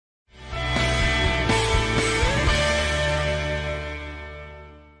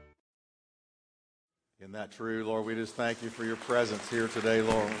Isn't that true, Lord? We just thank you for your presence here today,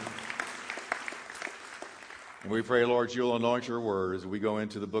 Lord. And we pray, Lord, you'll anoint your word as we go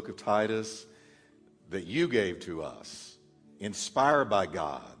into the book of Titus that you gave to us, inspired by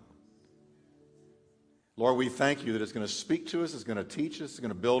God. Lord, we thank you that it's going to speak to us, it's going to teach us, it's going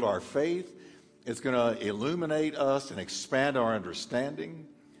to build our faith, it's going to illuminate us and expand our understanding.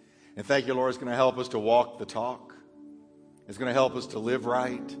 And thank you, Lord, it's going to help us to walk the talk. It's going to help us to live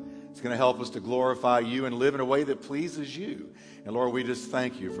right. It's going to help us to glorify you and live in a way that pleases you. And Lord, we just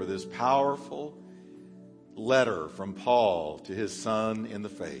thank you for this powerful letter from Paul to his son in the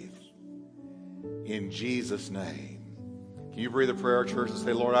faith. In Jesus' name. Can you breathe a prayer, church, and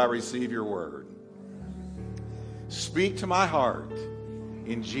say, Lord, I receive your word. Speak to my heart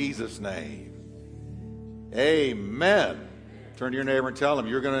in Jesus' name. Amen. Turn to your neighbor and tell him,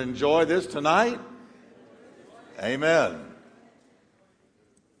 you're going to enjoy this tonight. Amen.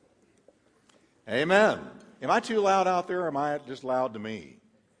 Amen. Am I too loud out there, or am I just loud to me?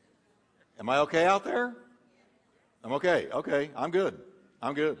 Am I okay out there? I'm okay. Okay. I'm good.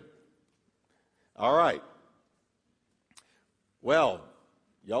 I'm good. All right. Well,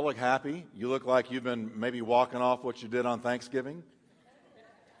 y'all look happy. You look like you've been maybe walking off what you did on Thanksgiving,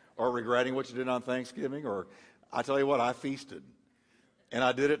 or regretting what you did on Thanksgiving, or I tell you what, I feasted. And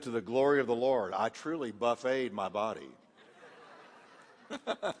I did it to the glory of the Lord. I truly buffeted my body.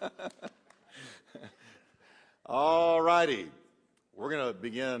 All righty. We're going to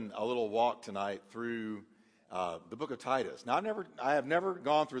begin a little walk tonight through the book of Titus. Now, I have never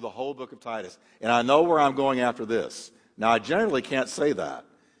gone through the whole book of Titus, and I know where I'm going after this. Now, I generally can't say that,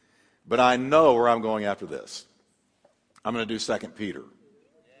 but I know where I'm going after this. I'm going to do 2 Peter.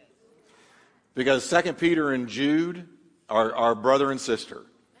 Because 2 Peter and Jude are brother and sister.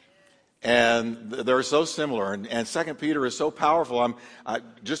 And they're so similar. And 2 Peter is so powerful. I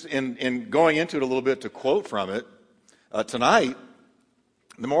just in going into it a little bit to quote from it tonight,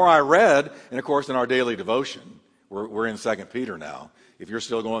 the more I read, and of course in our daily devotion, we're in 2 Peter now. If you're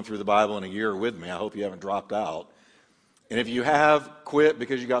still going through the Bible in a year with me, I hope you haven't dropped out. And if you have quit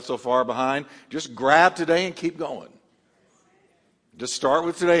because you got so far behind, just grab today and keep going. Just start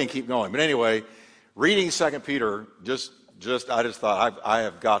with today and keep going. But anyway, reading 2 Peter, I just thought I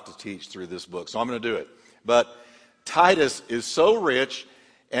have got to teach through this book, so I'm going to do it. But Titus is so rich,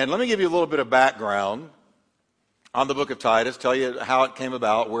 and let me give you a little bit of background on the book of Titus, tell you how it came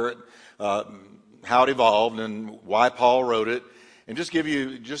about, how it evolved, and why Paul wrote it, and just give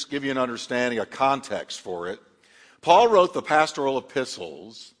you an understanding, a context for it. Paul wrote the pastoral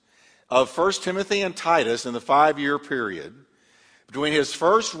epistles of 1 Timothy and Titus in the 5-year period between his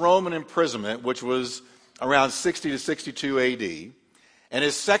first Roman imprisonment, which was around 60 to 62 A.D., and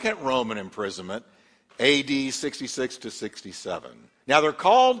his second Roman imprisonment, A.D. 66 to 67. Now, they're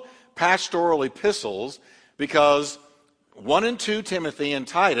called pastoral epistles because 1 and 2 Timothy and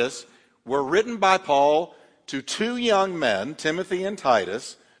Titus were written by Paul to two young men, Timothy and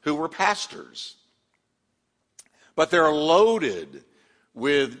Titus, who were pastors. But they're loaded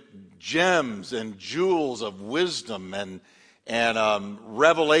with gems and jewels of wisdom and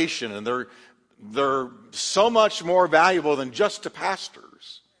revelation, and they're so much more valuable than just to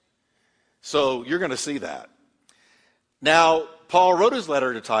pastors. So you're going to see that. Now, Paul wrote his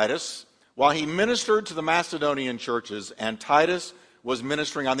letter to Titus while he ministered to the Macedonian churches, and Titus was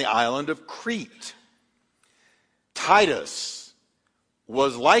ministering on the island of Crete. Titus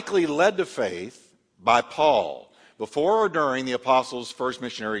was likely led to faith by Paul before or during the apostles' first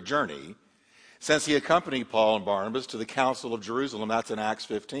missionary journey, since he accompanied Paul and Barnabas to the Council of Jerusalem. That's in Acts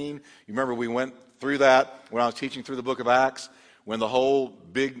 15. You remember we went through that when I was teaching through the book of Acts, when the whole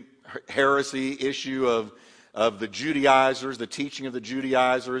big heresy issue of the Judaizers, the teaching of the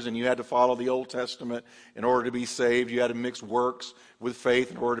Judaizers, and you had to follow the Old Testament in order to be saved. You had to mix works with faith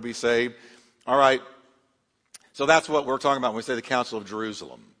in order to be saved. All right, so that's what we're talking about when we say the Council of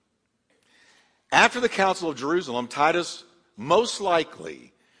Jerusalem. After the Council of Jerusalem, Titus most likely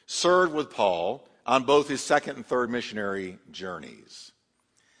served with Paul on both his second and third missionary journeys.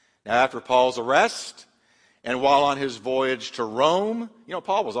 Now, after Paul's arrest, and while on his voyage to Rome,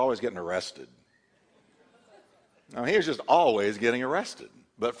 Paul was always getting arrested. Now, he was just always getting arrested,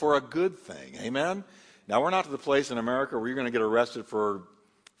 but for a good thing, amen? Now, we're not to the place in America where you're going to get arrested for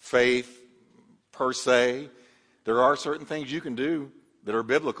faith per se. There are certain things you can do that are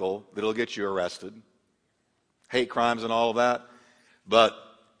biblical that'll get you arrested. Hate crimes and all of that. But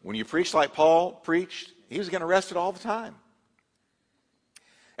when you preach like Paul preached, he was getting arrested all the time.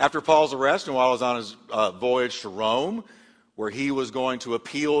 After Paul's arrest, and while he was on his voyage to Rome, where he was going to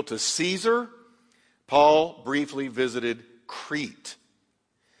appeal to Caesar, Paul briefly visited Crete.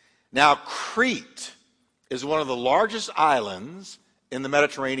 Now, Crete is one of the largest islands in the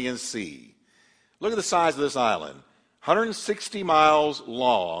Mediterranean Sea. Look at the size of this island. 160 miles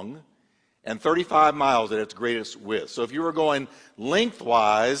long and 35 miles at its greatest width. So if you were going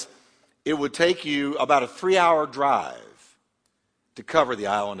lengthwise, it would take you about a 3-hour drive to cover the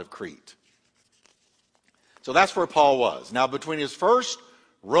island of Crete. So that's where Paul was. Now, between his first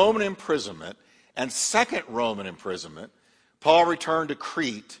Roman imprisonment and second Roman imprisonment, Paul returned to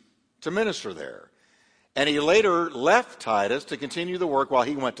Crete to minister there. And he later left Titus to continue the work while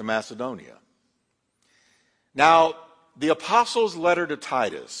he went to Macedonia. Now, the apostle's letter to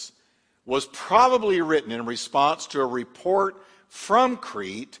Titus was probably written in response to a report from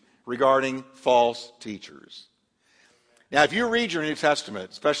Crete regarding false teachers. Now, if you read your New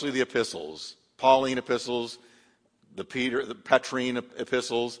Testament, especially the epistles, Pauline epistles, the Petrine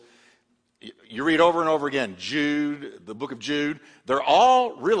epistles, you read over and over again, Jude, the book of Jude, they're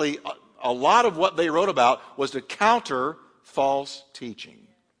all really, a lot of what they wrote about was to counter false teaching.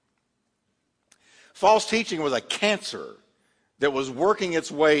 False teaching was a cancer that was working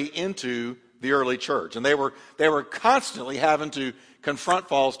its way into the early church. And they were constantly having to confront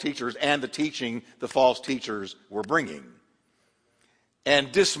false teachers and the teaching the false teachers were bringing,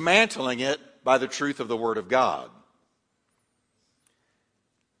 and dismantling it by the truth of the Word of God.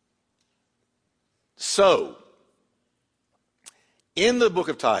 So, in the book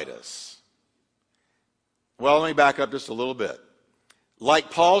of Titus, well, let me back up just a little bit. Like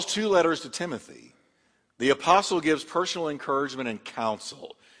Paul's 2 letters to Timothy, the apostle gives personal encouragement and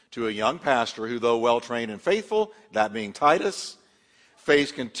counsel to a young pastor who, though well-trained and faithful, that being Titus,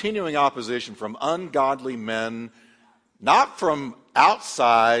 faced continuing opposition from ungodly men, not from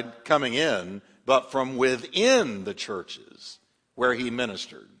outside coming in, but from within the churches where he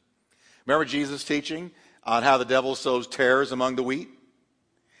ministered. Remember Jesus' teaching on how the devil sows tares among the wheat?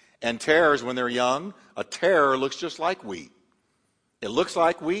 And tares, when they're young, a tare looks just like wheat. It looks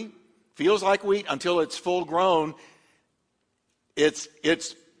like wheat, feels like wheat until it's full grown.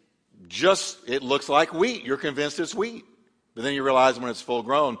 It looks like wheat. You're convinced it's wheat. But then you realize when it's full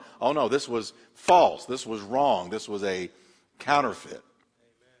grown, oh no, this was false. This was wrong. This was a counterfeit. Amen.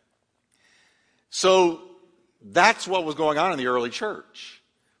 So that's what was going on in the early church.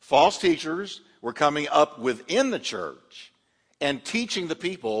 False teachers were coming up within the church and teaching the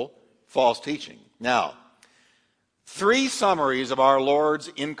people false teaching. Now, 3 summaries of our Lord's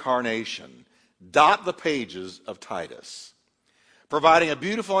incarnation dot the pages of Titus, providing a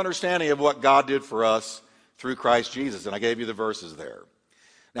beautiful understanding of what God did for us through Christ Jesus. And I gave you the verses there.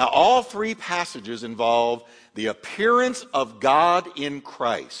 Now, all 3 passages involve the appearance of God in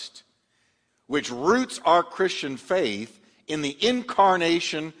Christ, which roots our Christian faith in the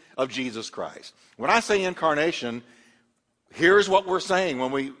incarnation of Jesus Christ. When I say incarnation, here's what we're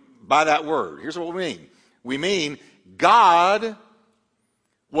saying by that word. Here's what we mean. We mean God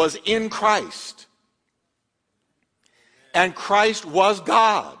was in Christ, and Christ was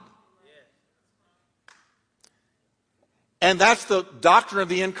God. And that's the doctrine of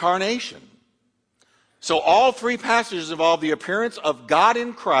the incarnation. So all 3 passages involve the appearance of God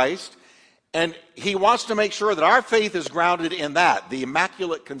in Christ, and he wants to make sure that our faith is grounded in that, the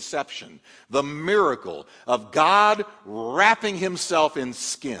Immaculate Conception, the miracle of God wrapping himself in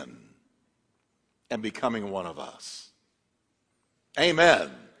skin and becoming one of us. Amen.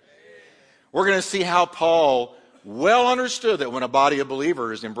 We're going to see how Paul well understood that when a body of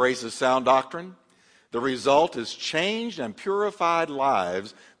believers embraces sound doctrine, the result is changed and purified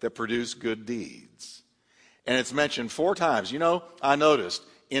lives that produce good deeds. And it's mentioned 4 times. You know, I noticed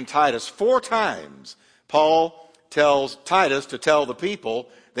in Titus 4 times, Paul tells Titus to tell the people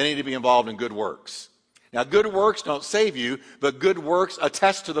they need to be involved in good works. Now, good works don't save you, but good works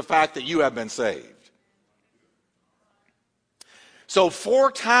attest to the fact that you have been saved. So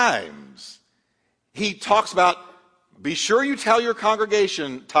 4 times he talks about, be sure you tell your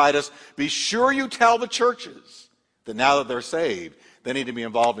congregation, Titus, be sure you tell the churches that now that they're saved, they need to be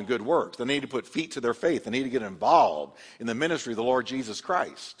involved in good works. They need to put feet to their faith. They need to get involved in the ministry of the Lord Jesus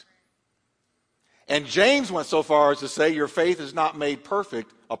Christ. And James went so far as to say your faith is not made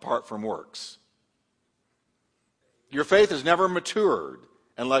perfect apart from works. Your faith has never matured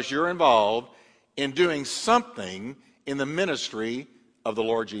unless you're involved in doing something in the ministry of the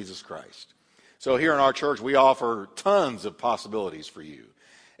Lord Jesus Christ. So here in our church, we offer tons of possibilities for you.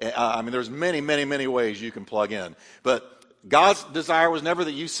 There's many, many, many ways you can plug in. But God's desire was never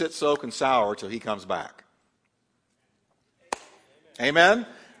that you sit, soak, and sour till he comes back. Amen?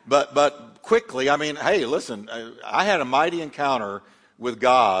 But quickly, hey, listen, I had a mighty encounter with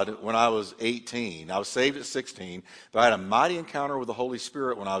God when I was 18. I was saved at 16, but I had a mighty encounter with the Holy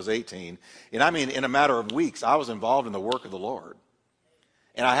Spirit when I was 18. And I mean, in a matter of weeks, I was involved in the work of the Lord.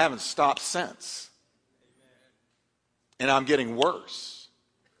 And I haven't stopped since. And I'm getting worse.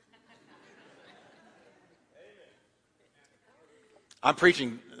 I'm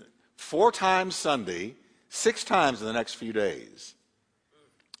preaching 4 times Sunday, 6 times in the next few days.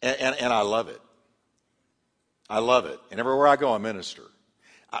 And I love it. I love it. And everywhere I go, I minister.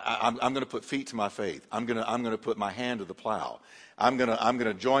 I'm going to put feet to my faith. I'm going to put my hand to the plow. I'm going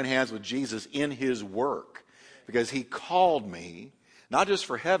to join hands with Jesus in his work, because he called me not just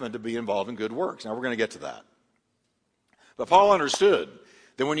for heaven to be involved in good works. Now we're going to get to that. But Paul understood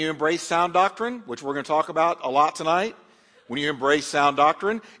that when you embrace sound doctrine, which we're going to talk about a lot tonight, when you embrace sound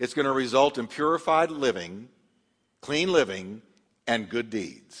doctrine, it's going to result in purified living, clean living, and good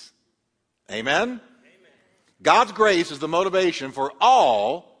deeds. Amen? God's grace is the motivation for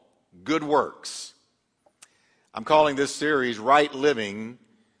all good works. I'm calling this series Right Living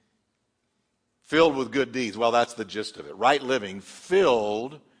Filled with Good Deeds. Well, that's the gist of it. Right living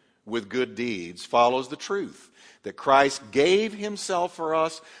filled with good deeds follows the truth that Christ gave himself for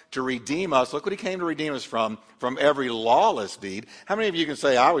us to redeem us. Look what he came to redeem us from every lawless deed. How many of you can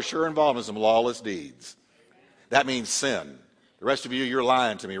say, I was sure involved in some lawless deeds? That means sin. The rest of you, you're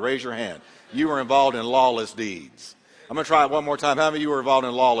lying to me. Raise your hand. You were involved in lawless deeds. I'm going to try it one more time. How many of you were involved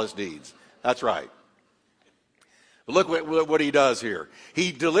in lawless deeds? That's right. But look what he does here.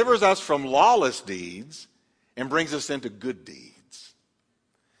 He delivers us from lawless deeds and brings us into good deeds,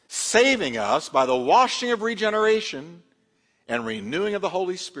 saving us by the washing of regeneration and renewing of the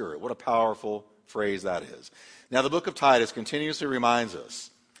Holy Spirit. What a powerful phrase that is. Now, the book of Titus continuously reminds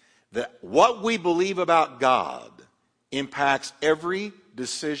us that what we believe about God impacts every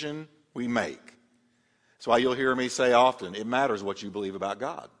decision we make. That's why you'll hear me say often, it matters what you believe about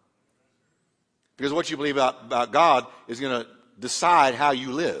God. Because what you believe about God is going to decide how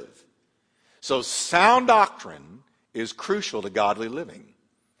you live. So sound doctrine is crucial to godly living.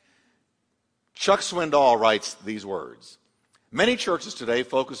 Chuck Swindoll writes these words. Many churches today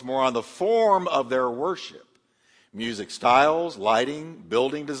focus more on the form of their worship, music styles, lighting,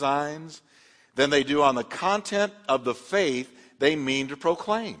 building designs, than they do on the content of the faith they mean to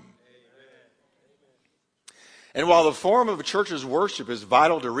proclaim. And while the form of a church's worship is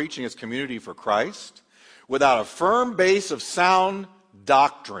vital to reaching its community for Christ, without a firm base of sound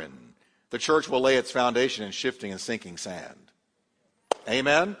doctrine, the church will lay its foundation in shifting and sinking sand.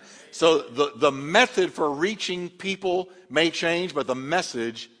 Amen? So the method for reaching people may change, but the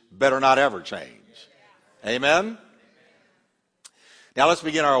message better not ever change. Amen? Now let's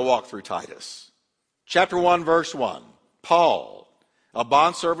begin our walk through Titus. Chapter 1, verse 1. Paul, a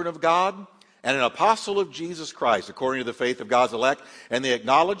bondservant of God and an apostle of Jesus Christ, according to the faith of God's elect, and the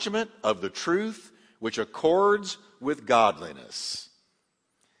acknowledgement of the truth which accords with godliness.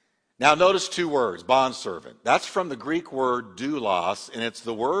 Now notice 2 words, bondservant. That's from the Greek word doulos, and it's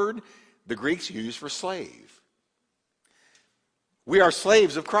the word the Greeks use for slave. We are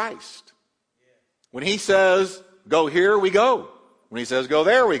slaves of Christ. When he says, go here, we go. When he says, go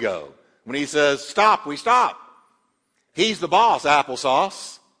there, we go. When he says, stop, we stop. He's the boss,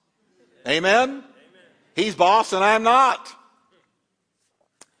 applesauce. Amen? He's boss and I'm not.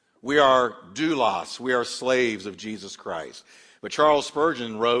 We are doulos. We are slaves of Jesus Christ. But Charles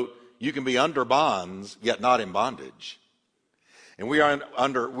Spurgeon wrote, you can be under bonds, yet not in bondage. And we are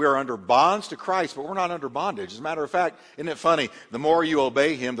under bonds to Christ, but we're not under bondage. As a matter of fact, isn't it funny? The more you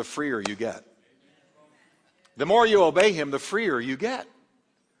obey him, the freer you get. The more you obey him, the freer you get.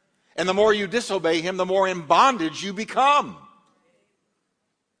 And the more you disobey him, the more in bondage you become.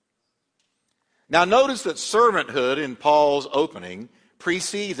 Now notice that servanthood in Paul's opening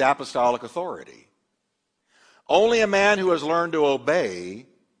precedes apostolic authority. Only a man who has learned to obey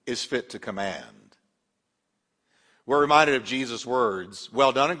is fit to command. We're reminded of Jesus' words,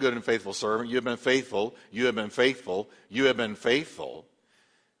 well done and good and faithful servant. You have been faithful, you have been faithful, you have been faithful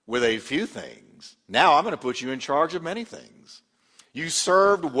with a few things. Now I'm going to put you in charge of many things. You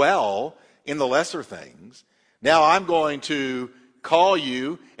served well in the lesser things. Now I'm going to call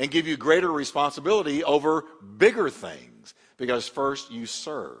you and give you greater responsibility over bigger things, because first you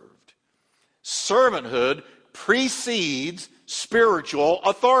served. Servanthood precedes spiritual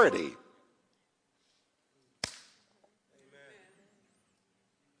authority.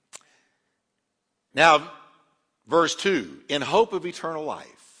 Now, verse 2, in hope of eternal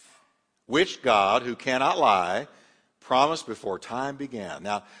life, which God, who cannot lie, promised before time began.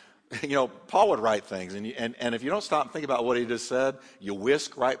 Now, Paul would write things, and if you don't stop and think about what he just said, you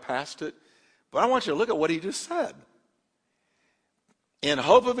whisk right past it. But I want you to look at what he just said. In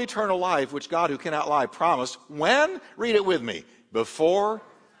hope of eternal life, which God, who cannot lie, promised when? Read it with me. Before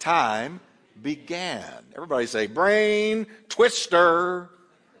time began. Everybody say, brain twister.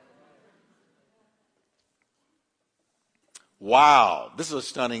 Wow, this is a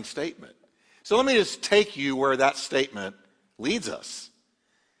stunning statement. So let me just take you where that statement leads us.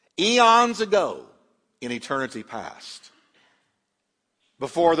 Eons ago, in eternity past,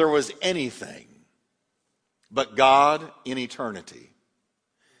 before there was anything but God in eternity,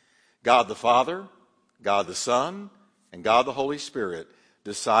 God the Father, God the Son, and God the Holy Spirit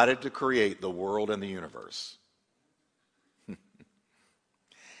decided to create the world and the universe.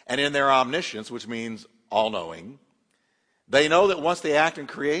 And in their omniscience, which means all-knowing, they know that once they act in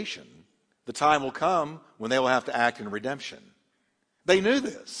creation, the time will come when they will have to act in redemption. They knew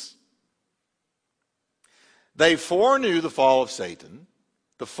this. They foreknew the fall of Satan,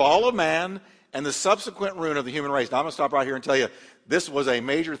 the fall of man, and the subsequent ruin of the human race. Now, I'm going to stop right here and tell you, this was a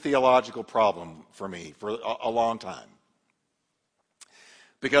major theological problem for me for a long time.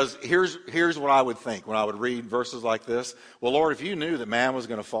 Because here's what I would think when I would read verses like this. Well, Lord, if you knew that man was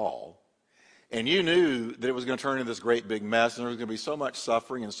going to fall, and you knew that it was going to turn into this great big mess, and there was going to be so much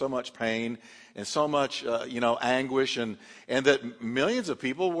suffering and so much pain and so much anguish, and that millions of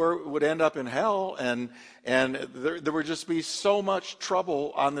people would end up in hell, and there would just be so much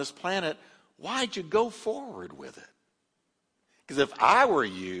trouble on this planet, why'd you go forward with it? Because if I were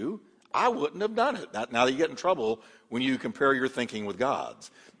you, I wouldn't have done it. Now you get in trouble when you compare your thinking with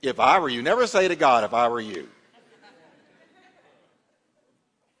God's. If I were you, never say to God, if I were you.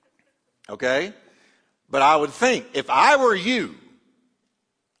 Okay? But I would think, if I were you,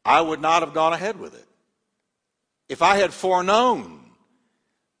 I would not have gone ahead with it. If I had foreknown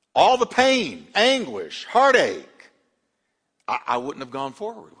all the pain, anguish, heartache, I wouldn't have gone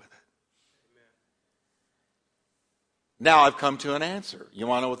forward with it. Now I've come to an answer. You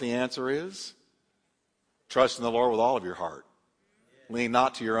want to know what the answer is? Trust in the Lord with all of your heart. Lean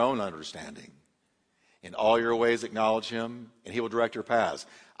not to your own understanding. In all your ways acknowledge him, and he will direct your paths.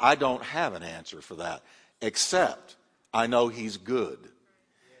 I don't have an answer for that, except I know he's good,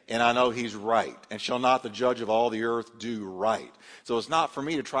 and I know he's right, and shall not the judge of all the earth do right? So it's not for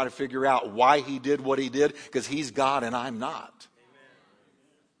me to try to figure out why he did what he did, because he's God and I'm not.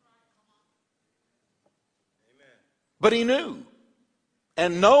 But he knew.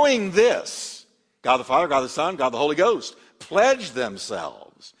 And knowing this, God the Father, God the Son, God the Holy Ghost pledged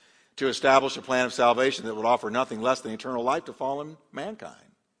themselves to establish a plan of salvation that would offer nothing less than eternal life to fallen mankind.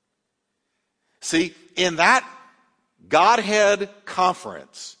 See, in that Godhead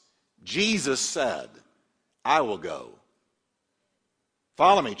conference, Jesus said, I will go.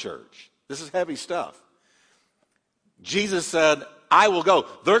 Follow me, church. This is heavy stuff. Jesus said, I will go.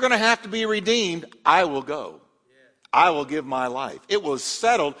 They're going to have to be redeemed. I will go. I will give my life. It was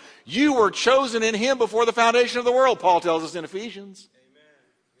settled. You were chosen in him before the foundation of the world, Paul tells us in Ephesians.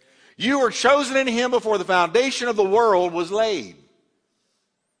 You were chosen in him before the foundation of the world was laid.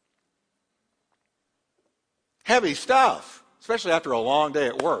 Heavy stuff, especially after a long day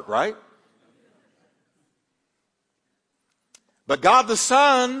at work, right? But God the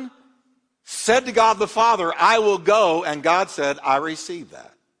Son said to God the Father, I will go, and God said, I receive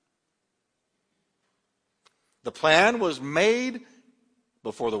that. The plan was made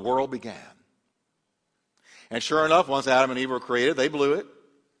before the world began. And sure enough, once Adam and Eve were created, they blew it.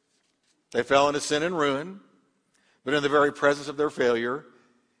 They fell into sin and ruin. But in the very presence of their failure,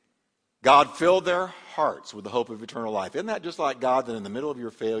 God filled their hearts with the hope of eternal life. Isn't that just like God, that in the middle of your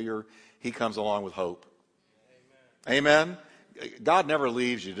failure, he comes along with hope? Amen? God never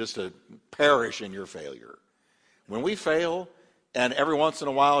leaves you just to perish in your failure. When we fail, and every once in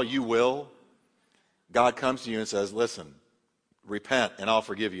a while you will, God comes to you and says, listen, repent and I'll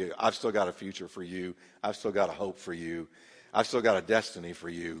forgive you. I've still got a future for you. I've still got a hope for you. I've still got a destiny for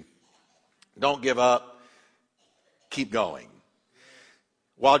you. Don't give up. Keep going.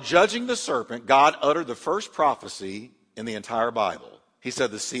 While judging the serpent, God uttered the first prophecy in the entire Bible. He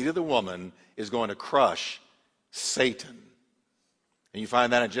said the seed of the woman is going to crush Satan. And you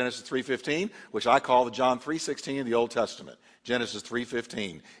find that in Genesis 3:15, which I call the John 3:16 of the Old Testament. Genesis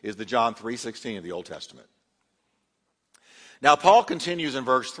 3:15 is the John 3:16 of the Old Testament. Now Paul continues in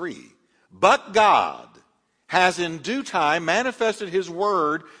verse 3. But God has in due time manifested his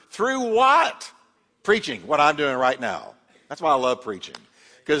word through what? Preaching, what I'm doing right now. That's why I love preaching.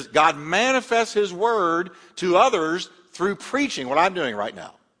 Because God manifests his word to others through preaching, what I'm doing right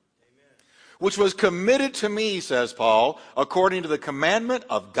now. Which was committed to me, says Paul, according to the commandment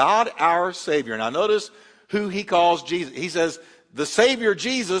of God our Savior. Now notice who he calls Jesus. He says the Savior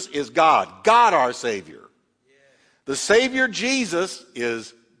Jesus is God. God our Savior. The Savior Jesus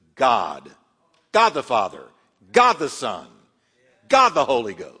is God. God the Father, God the Son, God the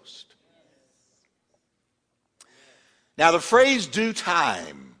Holy Ghost. Now the phrase due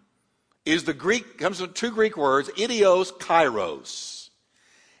time is comes from two Greek words, idios, kairos.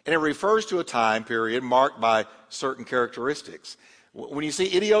 And it refers to a time period marked by certain characteristics. When you see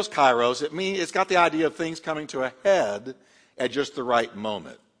idios, kairos, it's got the idea of things coming to a head at just the right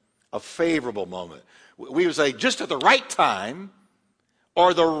moment, a favorable moment. We would say just at the right time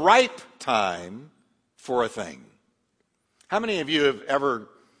or the ripe time for a thing. How many of you have ever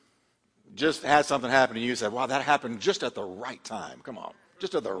just had something happen to you and said, wow, that happened just at the right time? Come on,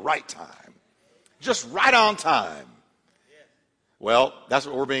 just at the right time. Just right on time. Well, that's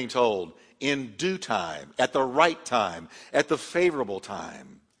what we're being told. In due time, at the right time, at the favorable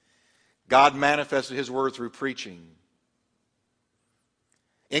time. God manifested his word through preaching.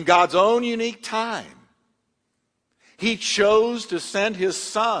 In God's own unique time, he chose to send his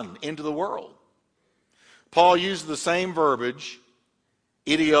Son into the world. Paul uses the same verbiage,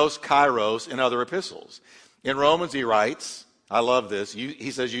 idios, kairos, in other epistles. In Romans he writes, I love this, he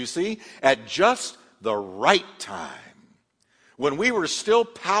says, you see, at just the right time, when we were still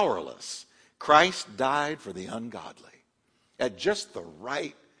powerless, Christ died for the ungodly. At just the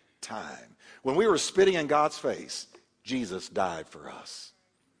right time. When we were spitting in God's face, Jesus died for us.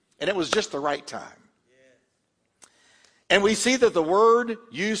 And it was just the right time. And we see that the word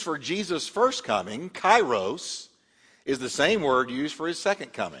used for Jesus' first coming, kairos, is the same word used for his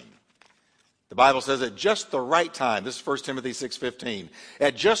second coming. The Bible says at just the right time, this is 1 Timothy 6:15,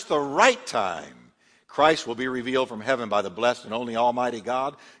 at just the right time, Christ will be revealed from heaven by the blessed and only Almighty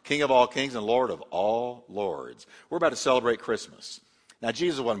God, King of all kings and Lord of all lords. We're about to celebrate Christmas. Now,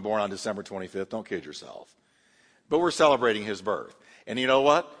 Jesus wasn't born on December 25th. Don't kid yourself. But we're celebrating his birth. And you know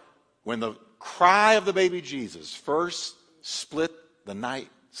what? When the cry of the baby Jesus first split the night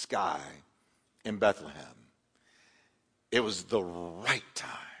sky in Bethlehem, it was the right time.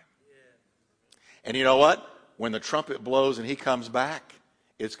 And you know what? When the trumpet blows and he comes back,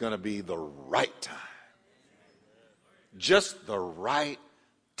 it's going to be the right time. Just the right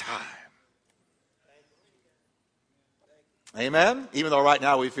time. Amen? Even though right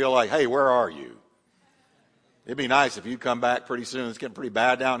now we feel like, hey, where are you? It'd be nice if you come back pretty soon. It's getting pretty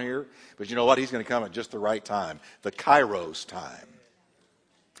bad down here. But you know what? He's going to come at just the right time. The kairos time.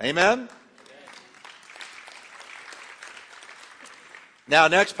 Amen? Now,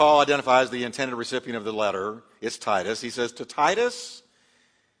 next, Paul identifies the intended recipient of the letter. It's Titus. He says, to Titus,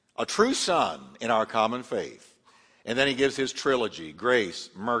 a true son in our common faith. And then he gives his trilogy,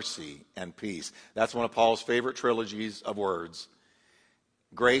 grace, mercy, and peace. That's one of Paul's favorite trilogies of words.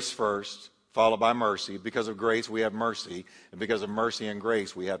 Grace first, followed by mercy. Because of grace, we have mercy. And because of mercy and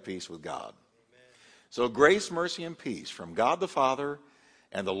grace, we have peace with God. Amen. So grace, mercy, and peace from God the Father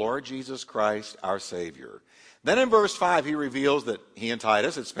and the Lord Jesus Christ, our Savior. Then in verse 5, he reveals that he and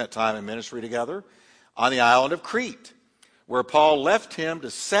Titus had spent time in ministry together on the island of Crete, where Paul left him to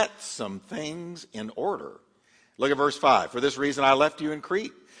set some things in order. Look at verse 5. For this reason I left you in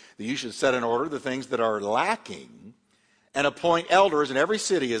Crete, that you should set in order the things that are lacking and appoint elders in every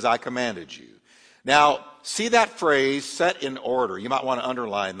city as I commanded you. Now, see that phrase, set in order. You might want to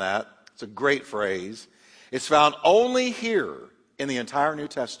underline that. It's a great phrase. It's found only here in the entire New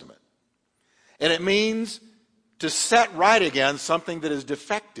Testament. And it means to set right again something that is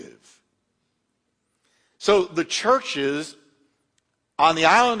defective. So the churches on the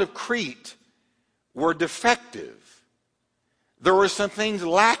island of Crete were defective. There were some things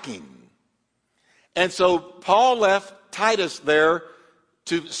lacking. And so Paul left Titus there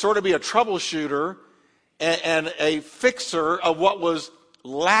to sort of be a troubleshooter and a fixer of what was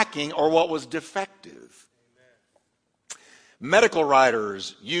lacking or what was defective. Amen. Medical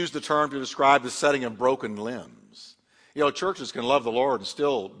writers use the term to describe the setting of broken limbs. You know, churches can love the Lord and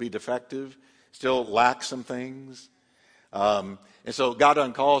still be defective, still lack some things. And so God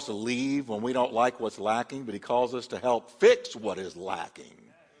doesn't call us to leave when we don't like what's lacking, but he calls us to help fix what is lacking.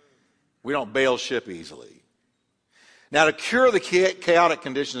 We don't bail ship easily. Now, to cure the chaotic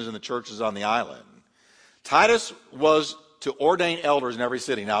conditions in the churches on the island, Titus was to ordain elders in every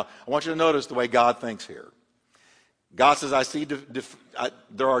city. Now, I want you to notice the way God thinks here. God says, I see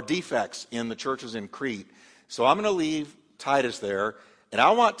there are defects in the churches in Crete, so I'm going to leave Titus there. And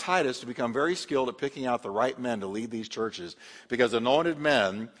I want Titus to become very skilled at picking out the right men to lead these churches, because anointed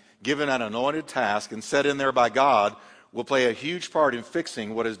men, given an anointed task and set in there by God, will play a huge part in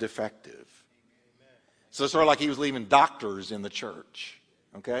fixing what is defective. Amen. So it's sort of like he was leaving doctors in the church.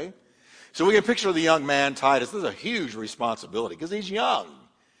 Okay? So we can picture the young man, Titus. This is a huge responsibility because he's young.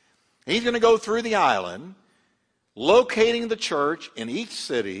 He's going to go through the island locating the church in each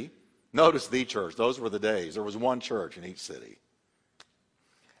city. Notice the church. Those were the days. There was one church in each city.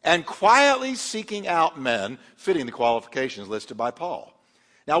 And quietly seeking out men fitting the qualifications listed by Paul.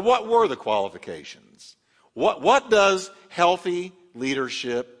 Now, what were the qualifications? What does healthy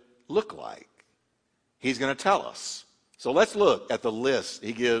leadership look like? He's going to tell us. So let's look at the list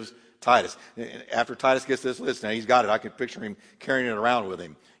he gives Titus. After Titus gets this list, now he's got it. I can picture him carrying it around with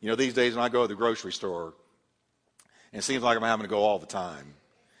him. You know, these days when I go to the grocery store, and it seems like I'm having to go all the time,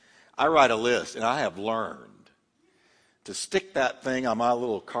 I write a list, and I have learned to stick that thing on my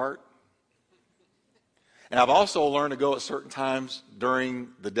little cart. And I've also learned to go at certain times during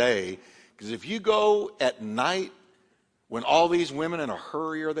the day, because if you go at night when all these women in a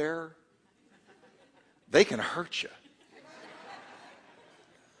hurry are there, they can hurt you.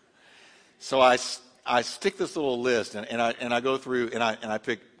 So I stick this little list, and I go through, and I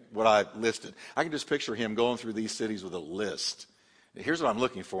pick what I listed. I can just picture him going through these cities with a list. Here's what I'm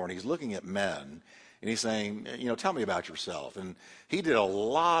looking for, and he's looking at men, and he's saying, you know, tell me about yourself. And he did a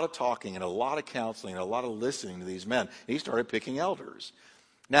lot of talking and a lot of counseling and a lot of listening to these men. And he started picking elders.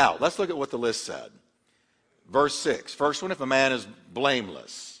 Now, let's look at what the list said. Verse 6, first one, if a man is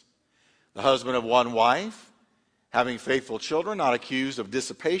blameless, the husband of one wife, having faithful children, not accused of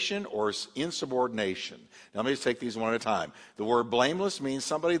dissipation or insubordination. Now, let me just take these one at a time. The word blameless means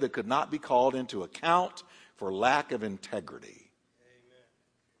somebody that could not be called into account for lack of integrity.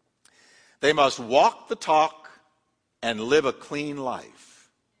 Amen. They must walk the talk and live a clean life.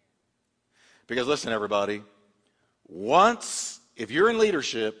 Because listen, everybody, if you're in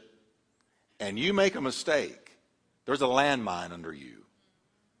leadership and you make a mistake, there's a landmine under you.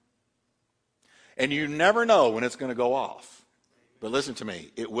 And you never know when it's going to go off. But listen to me,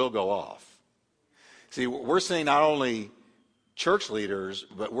 it will go off. See, we're seeing not only church leaders,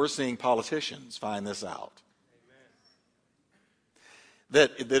 but we're seeing politicians find this out.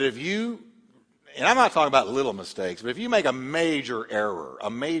 That if you, and I'm not talking about little mistakes, but if you make a major error,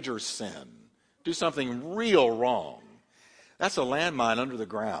 a major sin, do something real wrong, that's a landmine under the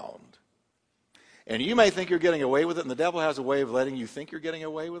ground. And you may think you're getting away with it, and the devil has a way of letting you think you're getting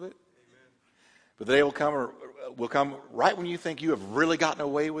away with it. But the day will come right when you think you have really gotten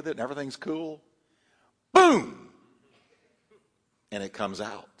away with it and everything's cool. Boom! And it comes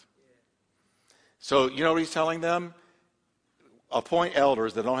out. So you know what he's telling them? Appoint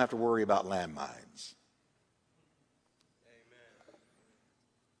elders that don't have to worry about landmines. Amen.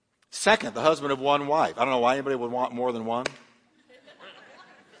 Second, the husband of one wife. I don't know why anybody would want more than one.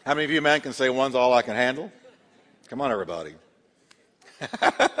 How many of you men can say one's all I can handle? Come on, everybody.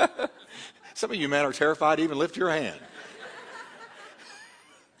 Some of you men are terrified to even lift your hand.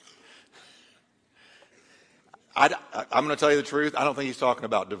 I'm going to tell you the truth. I don't think he's talking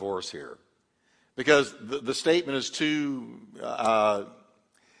about divorce here. Because the statement is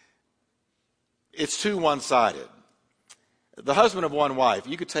it's too one-sided. The husband of one wife,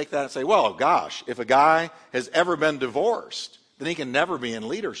 you could take that and say, well, gosh, if a guy has ever been divorced, then he can never be in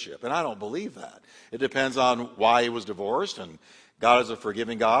leadership. And I don't believe that. It depends on why he was divorced, and God is a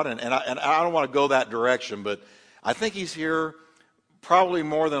forgiving God, and I don't want to go that direction, but I think he's here probably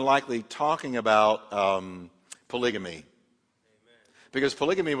more than likely talking about polygamy. Amen. Because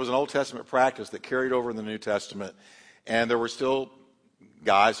polygamy was an Old Testament practice that carried over in the New Testament, and there were still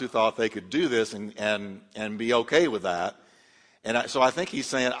guys who thought they could do this and be okay with that. And so I think he's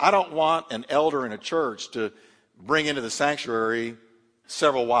saying, I don't want an elder in a church to bring into the sanctuary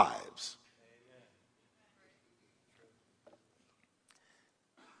several wives.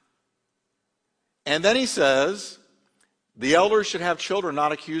 And then he says, the elders should have children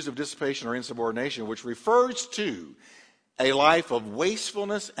not accused of dissipation or insubordination, which refers to a life of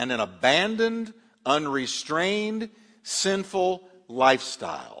wastefulness and an abandoned, unrestrained, sinful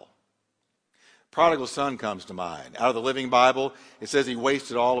lifestyle. Prodigal son comes to mind. Out of the Living Bible, it says he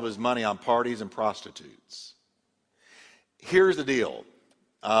wasted all of his money on parties and prostitutes. Here's the deal.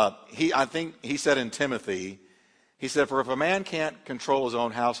 I think he said in Timothy, he said, for if a man can't control his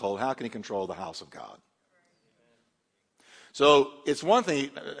own household, how can he control the house of God? So it's one thing,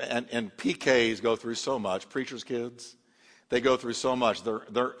 and PKs go through so much, preachers' kids, they go through so much.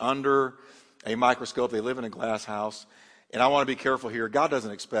 They're under a microscope. They live in a glass house. And I want to be careful here. God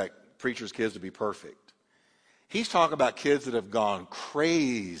doesn't expect preachers' kids to be perfect. He's talking about kids that have gone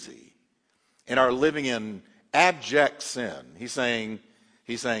crazy and are living in abject sin. He's saying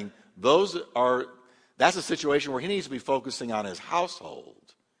that's a situation where he needs to be focusing on his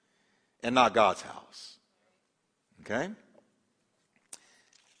household and not God's house. Okay?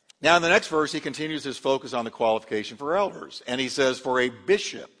 Now in the next verse, he continues his focus on the qualification for elders. And he says, for a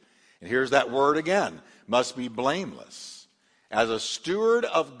bishop And here's that word again, must be blameless, as a steward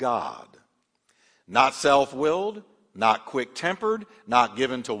of God, not self-willed, not quick-tempered, not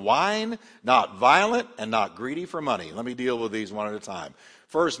given to wine, not violent, and not greedy for money. Let me deal with these one at a time.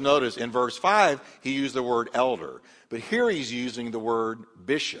 First, notice in verse 5, he used the word elder. But here he's using the word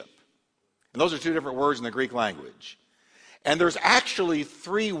bishop. And those are two different words in the Greek language. And there's actually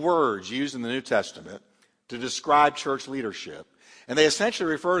three words used in the New Testament to describe church leadership. And they essentially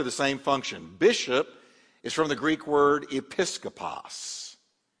refer to the same function. Bishop is from the Greek word episkopos.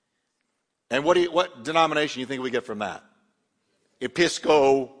 And what denomination do you think we get from that?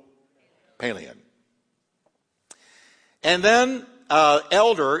 Episcopalian. And then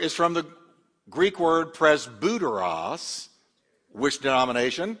elder is from the Greek word presbyteros. Which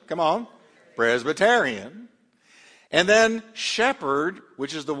denomination? Come on. Presbyterian. And then shepherd,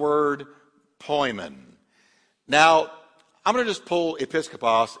 which is the word poimen. Now, I'm going to just pull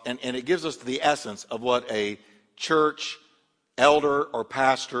episkopos, and it gives us the essence of what a church elder or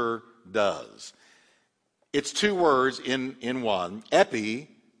pastor does. It's two words in one. Epi,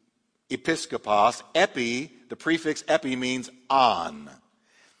 episkopos. Epi, the prefix epi means on.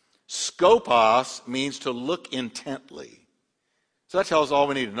 Skopos means to look intently. So that tells us all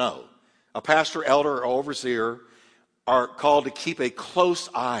we need to know. A pastor, elder, or overseer are called to keep a close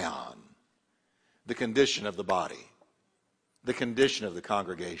eye on the condition of the body, the condition of the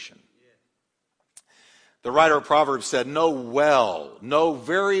congregation. The writer of Proverbs said, know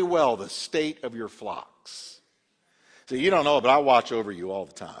very well the state of your flocks. So you don't know, but I watch over you all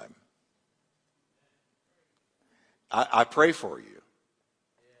the time. I pray for you.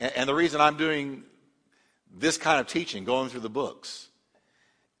 And the reason I'm doing this kind of teaching, going through the books,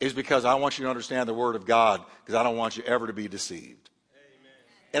 is because I want you to understand the Word of God, because I don't want you ever to be deceived. Amen.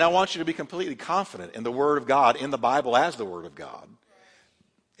 And I want you to be completely confident in the Word of God, in the Bible as the Word of God.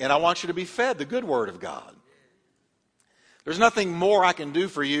 And I want you to be fed the good Word of God. There's nothing more I can do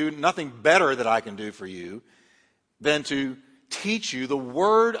for you, nothing better that I can do for you, than to teach you the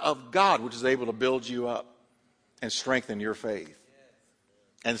Word of God, which is able to build you up and strengthen your faith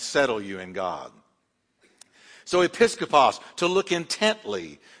and settle you in God. So episkopos, to look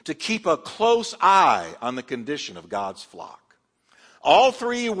intently, to keep a close eye on the condition of God's flock. All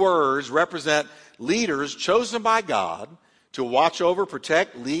three words represent leaders chosen by God to watch over,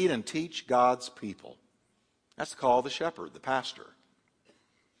 protect, lead, and teach God's people. That's called the shepherd, the pastor.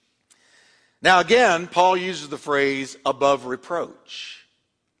 Now again, Paul uses the phrase above reproach,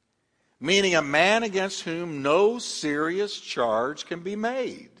 meaning a man against whom no serious charge can be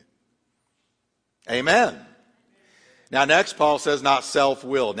made. Amen. Now next, Paul says not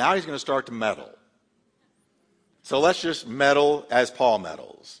self-willed. Now he's going to start to meddle. So let's just meddle as Paul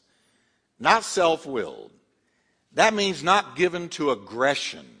meddles. Not self-willed. That means not given to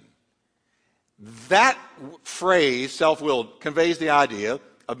aggression. That phrase, self-willed, conveys the idea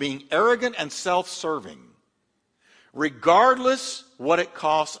of being arrogant and self-serving, regardless what it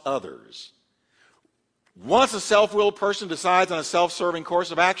costs others. Once a self-willed person decides on a self-serving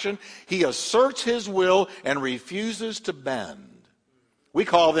course of action, he asserts his will and refuses to bend. We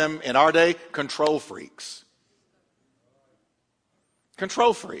call them, in our day, control freaks.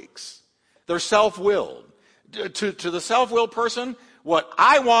 Control freaks. They're self-willed. To the self-willed person, what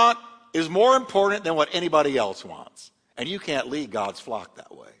I want is more important than what anybody else wants. And you can't lead God's flock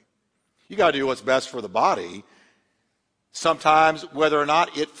that way. You got to do what's best for the body, sometimes whether or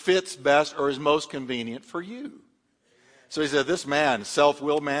not it fits best or is most convenient for you. So he said, this man,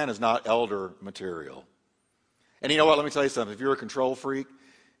 self-willed man, is not elder material. And you know what? Let me tell you something. If you're a control freak,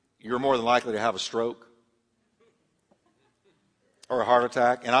 you're more than likely to have a stroke or a heart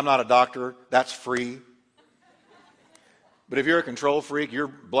attack. And I'm not a doctor. That's free. But if you're a control freak, your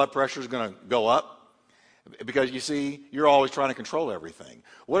blood pressure is going to go up. Because you see, you're always trying to control everything.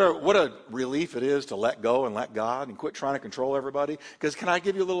 What a relief it is to let go and let God and quit trying to control everybody. Because can I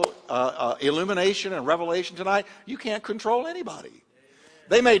give you a little illumination and revelation tonight? You can't control anybody. Amen.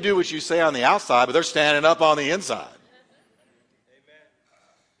 They may do what you say on the outside, but they're standing up on the inside. Amen.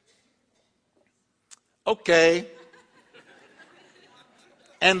 Okay.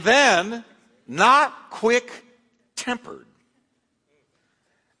 And then, not quick-tempered.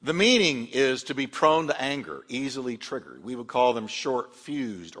 The meaning is to be prone to anger, easily triggered. We would call them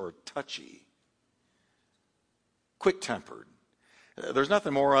short-fused or touchy. Quick-tempered. There's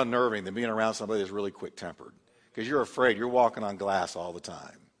nothing more unnerving than being around somebody that's really quick-tempered, because you're afraid you're walking on glass all the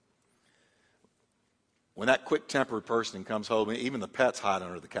time. When that quick-tempered person comes home, even the pets hide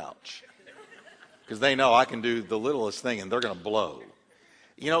under the couch, because they know I can do the littlest thing and they're going to blow.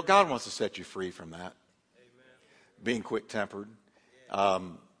 You know, God wants to set you free from that. Amen. Being quick-tempered.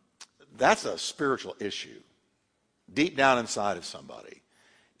 that's a spiritual issue deep down inside of somebody.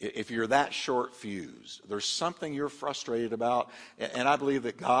 If you're that short fused, there's something you're frustrated about, and I believe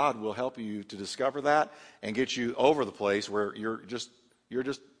that God will help you to discover that and get you over the place where you're just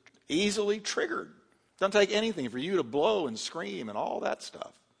easily triggered. It doesn't take anything for you to blow and scream and all that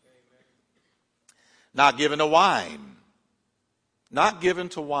stuff. Amen. Not given to wine. Not given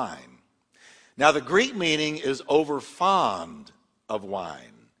to wine. Now the Greek meaning is over fond of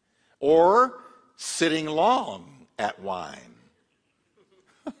wine, or sitting long at wine.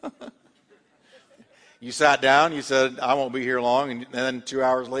 You sat down, you said, I won't be here long, and then 2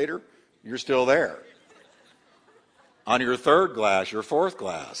 hours later, you're still there. On your third glass, your fourth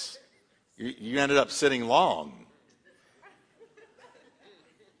glass, you ended up sitting long.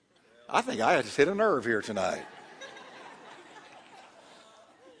 I think I just hit a nerve here tonight.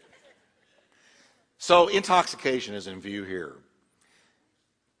 So intoxication is in view here.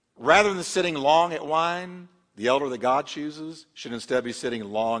 Rather than sitting long at wine, the elder that God chooses should instead be sitting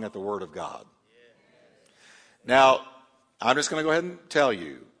long at the Word of God. Now, I'm just going to go ahead and tell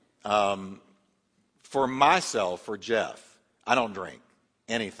you, for myself, for Jeff, I don't drink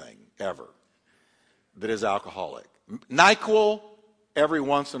anything ever that is alcoholic. NyQuil every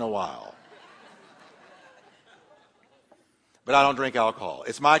once in a while. But I don't drink alcohol.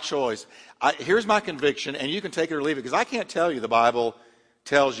 It's my choice. Here's my conviction, and you can take it or leave it, because I can't tell you the Bible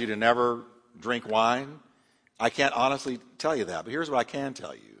tells you to never drink wine. I can't honestly tell you that, but here's what I can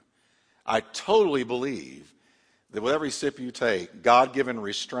tell you. I totally believe that with every sip you take, God-given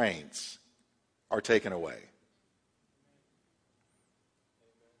restraints are taken away.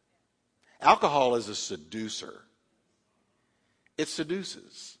 Alcohol is a seducer. It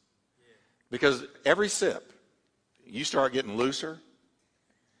seduces. Because every sip, you start getting looser.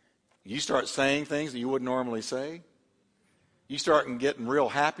 You start saying things that you wouldn't normally say. You start getting real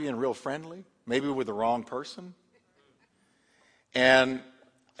happy and real friendly, maybe with the wrong person. And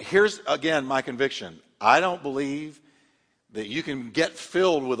here's, again, my conviction. I don't believe that you can get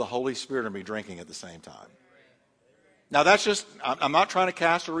filled with the Holy Spirit and be drinking at the same time. Now, that's just, I'm not trying to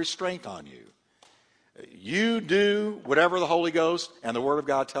cast a restraint on you. You do whatever the Holy Ghost and the Word of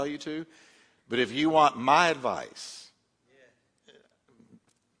God tell you to. But if you want my advice,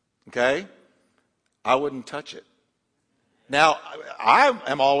 okay, I wouldn't touch it. Now, I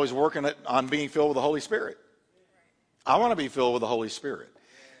am always working on being filled with the Holy Spirit. I want to be filled with the Holy Spirit.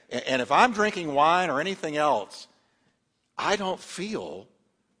 And if I'm drinking wine or anything else, I don't feel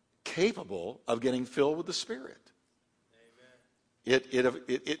capable of getting filled with the Spirit.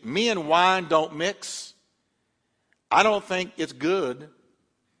 Me and wine don't mix. I don't think it's good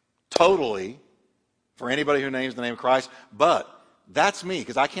totally for anybody who names the name of Christ, but that's me,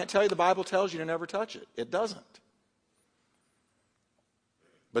 because I can't tell you the Bible tells you to never touch it. It doesn't.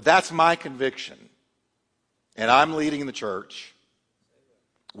 But that's my conviction. And I'm leading the church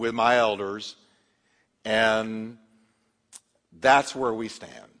with my elders, and that's where we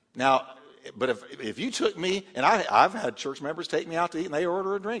stand. Now, but if you took me, and I've had church members take me out to eat, and they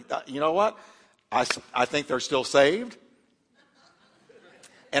order a drink. You know what? I think they're still saved.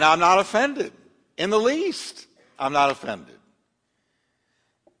 And I'm not offended in the least. I'm not offended.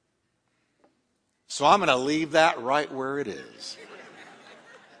 So I'm going to leave that right where it is.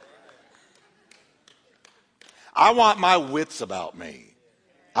 I want my wits about me.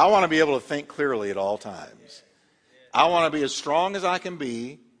 I want to be able to think clearly at all times. I want to be as strong as I can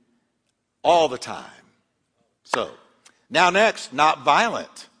be all the time. So, now next, not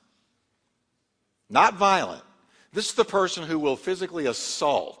violent. Not violent. This is the person who will physically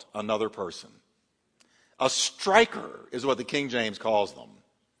assault another person. A striker is what the King James calls them.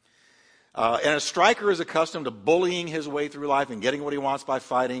 And a striker is accustomed to bullying his way through life and getting what he wants by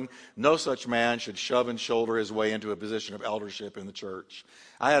fighting. No such man should shove and shoulder his way into a position of eldership in the church.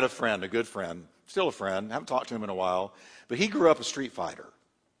 I had a friend, a good friend, still a friend, haven't talked to him in a while, but he grew up a street fighter.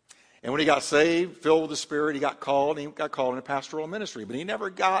 And when he got saved, filled with the Spirit, he got called into pastoral ministry, but he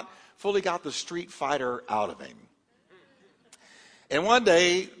never fully got the street fighter out of him. And one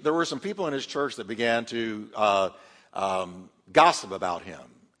day, there were some people in his church that began to gossip about him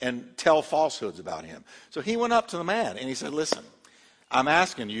and tell falsehoods about him. So he went up to the man and he said, listen, I'm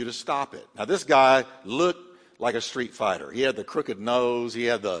asking you to stop it. Now this guy looked like a street fighter. He had the crooked nose, he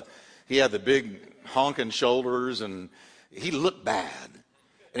had the big honking shoulders, and he looked bad.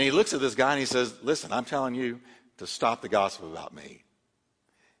 And he looks at this guy and he says, listen, I'm telling you to stop the gossip about me.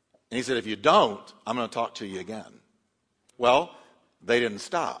 And he said, if you don't, I'm going to talk to you again. Well, they didn't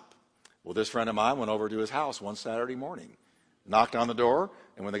stop. Well, this friend of mine went over to his house one Saturday morning, knocked on the door,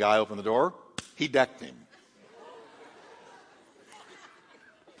 and when the guy opened the door, he decked him.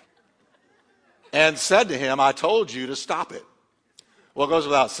 and said to him, I told you to stop it. Well, it goes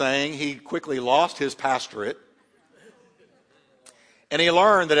without saying, he quickly lost his pastorate. And he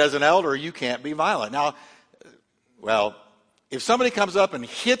learned that as an elder, you can't be violent. Now, well, if somebody comes up and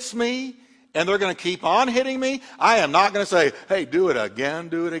hits me, and they're going to keep on hitting me, I am not going to say, hey, do it again,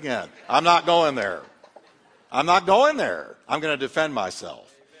 do it again. I'm not going there. I'm not going there. I'm going to defend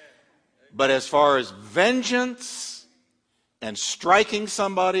myself. But as far as vengeance and striking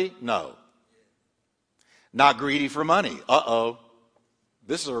somebody, no. Not greedy for money. Uh-oh.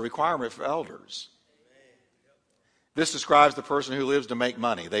 This is a requirement for elders. This describes the person who lives to make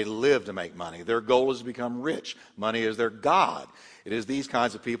money. They live to make money. Their goal is to become rich. Money is their God. It is these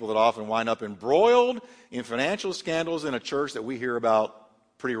kinds of people that often wind up embroiled in financial scandals in a church that we hear about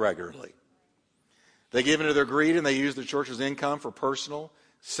pretty regularly. They give into their greed and they use the church's income for personal,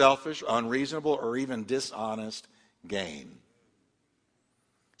 selfish, unreasonable, or even dishonest gain.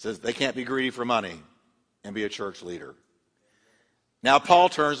 It says they can't be greedy for money and be a church leader. Now Paul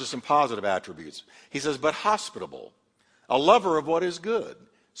turns to some positive attributes. He says, but hospitable, a lover of what is good,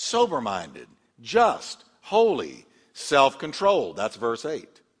 sober-minded, just, holy, self-controlled. That's verse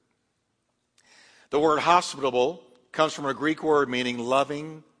 8. The word hospitable comes from a Greek word meaning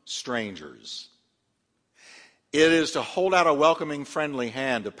loving strangers. It is to hold out a welcoming, friendly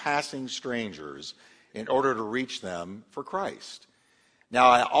hand to passing strangers in order to reach them for Christ. Now,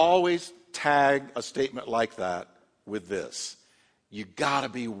 I always tag a statement like that with this. You got to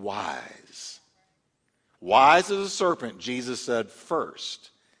be wise. Wise as a serpent, Jesus said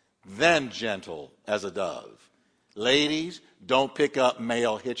first, then gentle as a dove. Ladies, don't pick up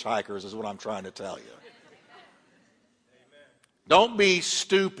male hitchhikers is what I'm trying to tell you. Amen. Don't be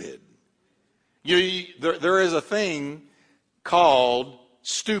stupid. There is a thing called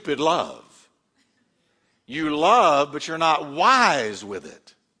stupid love. You love, but you're not wise with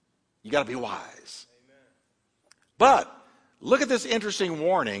it. You got to be wise. Amen. But look at this interesting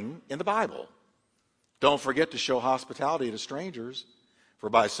warning in the Bible. Don't forget to show hospitality to strangers, for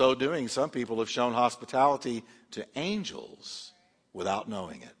by so doing, some people have shown hospitality to angels without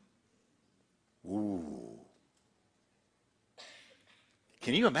knowing it. Ooh.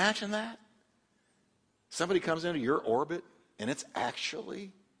 Can you imagine that? Somebody comes into your orbit, and it's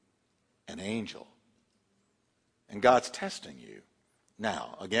actually an angel. And God's testing you.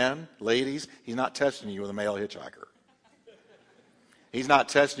 Now, again, ladies, he's not testing you with a male hitchhiker. He's not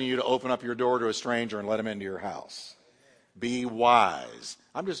testing you to open up your door to a stranger and let him into your house. Be wise.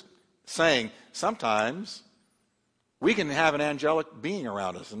 I'm just saying, sometimes we can have an angelic being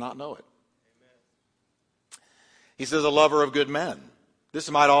around us and not know it. He says a lover of good men. This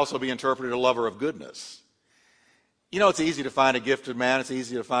might also be interpreted a lover of goodness. You know, it's easy to find a gifted man. It's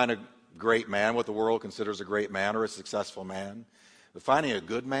easy to find a great man, what the world considers a great man or a successful man. But finding a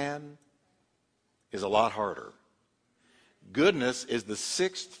good man is a lot harder. Goodness is the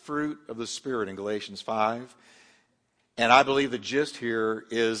sixth fruit of the Spirit in Galatians 5. And I believe the gist here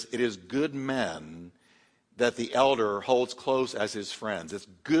is it is good men that the elder holds close as his friends. It's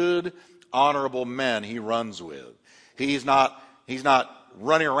good, honorable men he runs with. He's not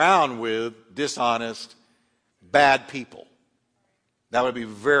running around with dishonest, bad people. That would be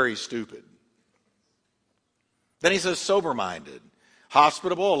very stupid. Then he says sober-minded.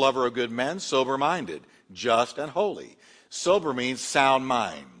 Hospitable, a lover of good men, sober-minded, just and holy. Sober means sound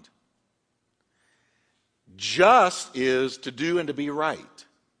mind. Just is to do and to be right.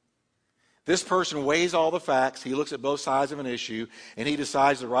 This person weighs all the facts. He looks at both sides of an issue, and he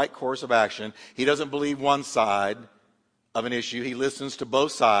decides the right course of action. He doesn't believe one side of an issue. He listens to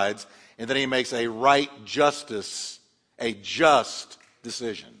both sides, and then he makes a right justice, a just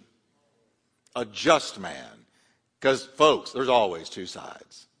decision. A just man. Because, folks, there's always two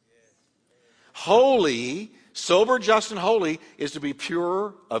sides. Holy, sober, just, and holy is to be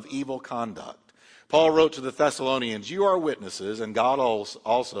pure of evil conduct. Paul wrote to the Thessalonians, you are witnesses, and God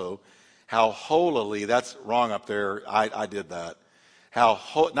also, how holily, that's wrong up there, I did that.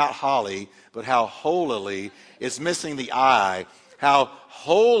 Not holly, but how holily, it's missing the I. How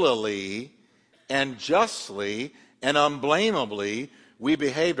holily and justly and unblameably we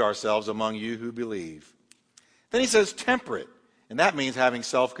behaved ourselves among you who believe. Then he says temperate, and that means having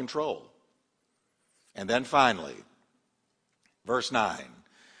self-control. And then finally, verse 9,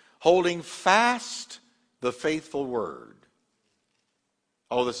 holding fast the faithful word.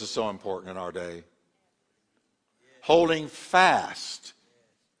 Oh, this is so important in our day. Holding fast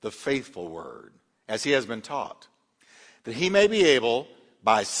the faithful word, as he has been taught, that he may be able,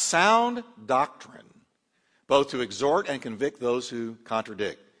 by sound doctrine, both to exhort and convict those who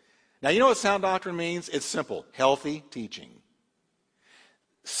contradict. Now, you know what sound doctrine means? It's simple. Healthy teaching.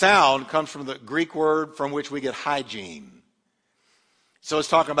 sound comes from the Greek word from which we get hygiene. So it's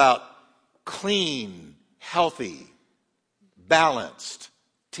talking about clean, healthy, balanced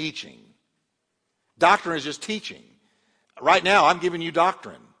teaching. Doctrine is just teaching. Right now, I'm giving you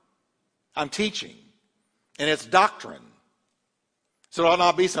doctrine. I'm teaching. And it's doctrine. So it ought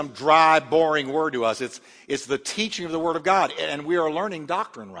not be some dry, boring word to us. It's the teaching of the Word of God. And we are learning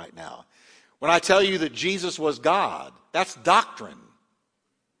doctrine right now. When I tell you that Jesus was God, that's doctrine.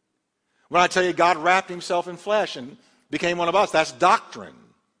 When I tell you God wrapped himself in flesh and became one of us, that's doctrine.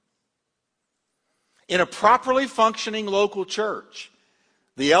 In a properly functioning local church,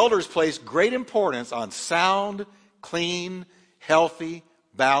 the elders place great importance on sound, clean, healthy,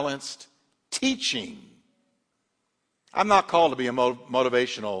 balanced teaching. I'm not called to be a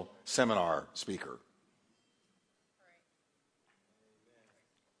motivational seminar speaker.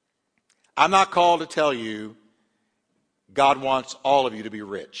 I'm not called to tell you God wants all of you to be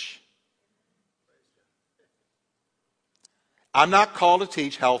rich. I'm not called to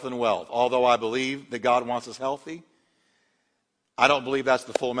teach health and wealth. Although I believe that God wants us healthy, I don't believe that's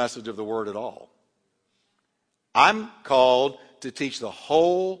the full message of the Word at all. I'm called to teach the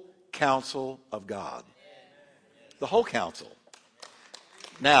whole counsel of God. The whole counsel.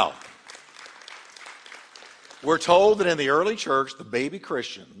 Now, we're told that in the early church, the baby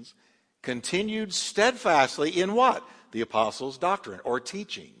Christians continued steadfastly in what? The apostles' doctrine or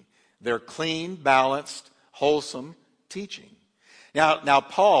teaching. Their clean, balanced, wholesome teaching. Now,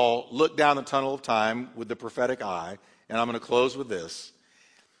 Paul looked down the tunnel of time with the prophetic eye, and I'm going to close with this.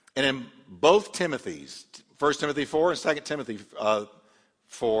 And in both Timothys, 1 Timothy 4 and 2 Timothy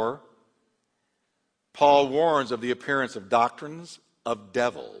 4, Paul warns of the appearance of doctrines of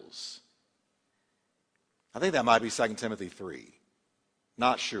devils. I think that might be 2 Timothy 3.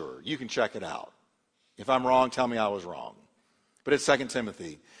 Not sure. You can check it out. If I'm wrong, tell me I was wrong. But it's 2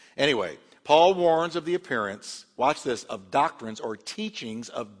 Timothy. Anyway, Paul warns of the appearance, watch this, of doctrines or teachings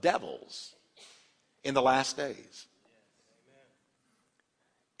of devils in the last days.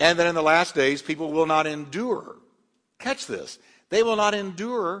 And then in the last days, people will not endure. Catch this. They will not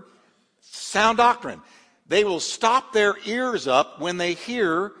endure sound doctrine. They will stop their ears up when they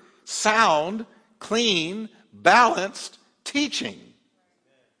hear sound, clean, balanced teaching.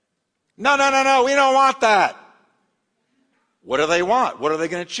 No, we don't want that. What do they want? What are they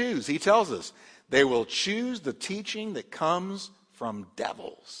going to choose? He tells us they will choose the teaching that comes from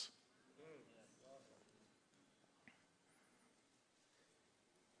devils.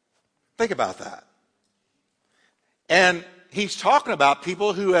 Think about that. And he's talking about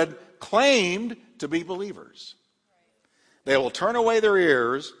people who had claimed to be believers. They will turn away their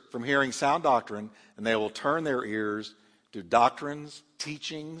ears from hearing sound doctrine, and they will turn their ears to doctrines,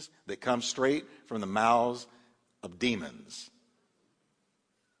 teachings that come straight from the mouths of demons.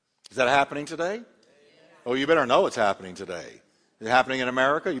 Is that happening today? Oh, you better know it's happening today. Is it happening in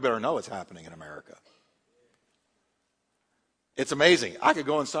America? You better know it's happening in America. It's amazing. I could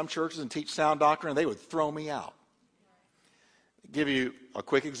go in some churches and teach sound doctrine, and they would throw me out. I'll give you a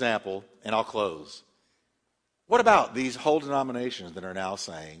quick example, and I'll close. What about these whole denominations that are now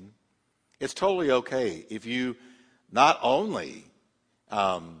saying it's totally okay if you not only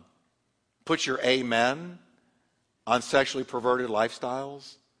put your amen on sexually perverted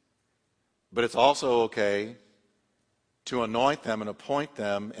lifestyles, but it's also okay to anoint them and appoint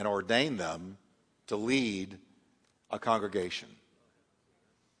them and ordain them to lead a congregation.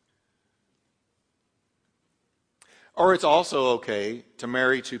 Or it's also okay to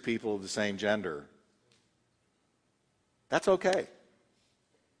marry two people of the same gender. That's okay.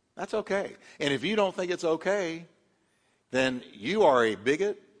 That's okay. And if you don't think it's okay, then you are a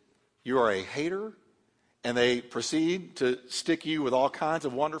bigot, you are a hater, and they proceed to stick you with all kinds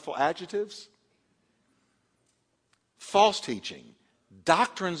of wonderful adjectives. False teaching,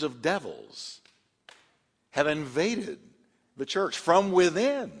 doctrines of devils have invaded the church from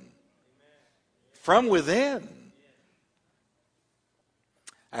within. From within.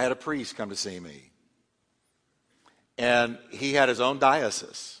 I had a priest come to see me. And he had his own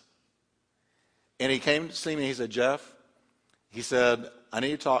diocese. And he came to see me. He said, Jeff, he said, I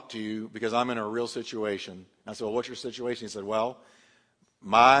need to talk to you because I'm in a real situation. I said, well, what's your situation? He said, well,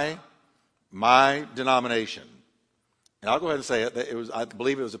 my denomination, and I'll go ahead and say it, I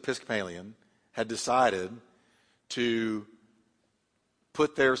believe it was Episcopalian, had decided to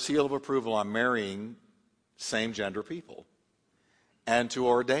put their seal of approval on marrying same-gender people and to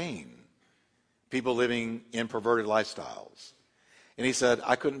ordain people living in perverted lifestyles. And he said,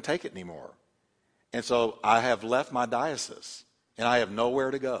 I couldn't take it anymore. And so I have left my diocese, and I have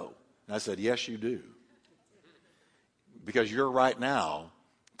nowhere to go. And I said, yes, you do. Because you're right now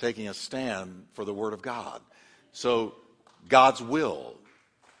taking a stand for the Word of God. So God's will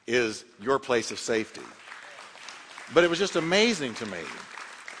is your place of safety. But it was just amazing to me.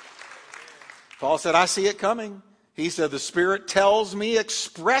 Paul said, I see it coming. He said, the Spirit tells me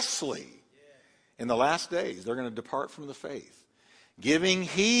expressly in the last days they're going to depart from the faith, giving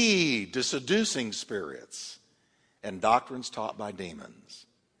heed to seducing spirits and doctrines taught by demons.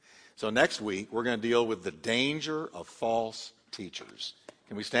 So next week, we're going to deal with the danger of false teachers.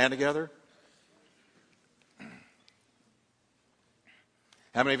 Can we stand together?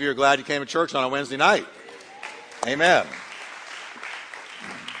 How many of you are glad you came to church on a Wednesday night? Amen.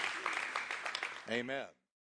 Amen.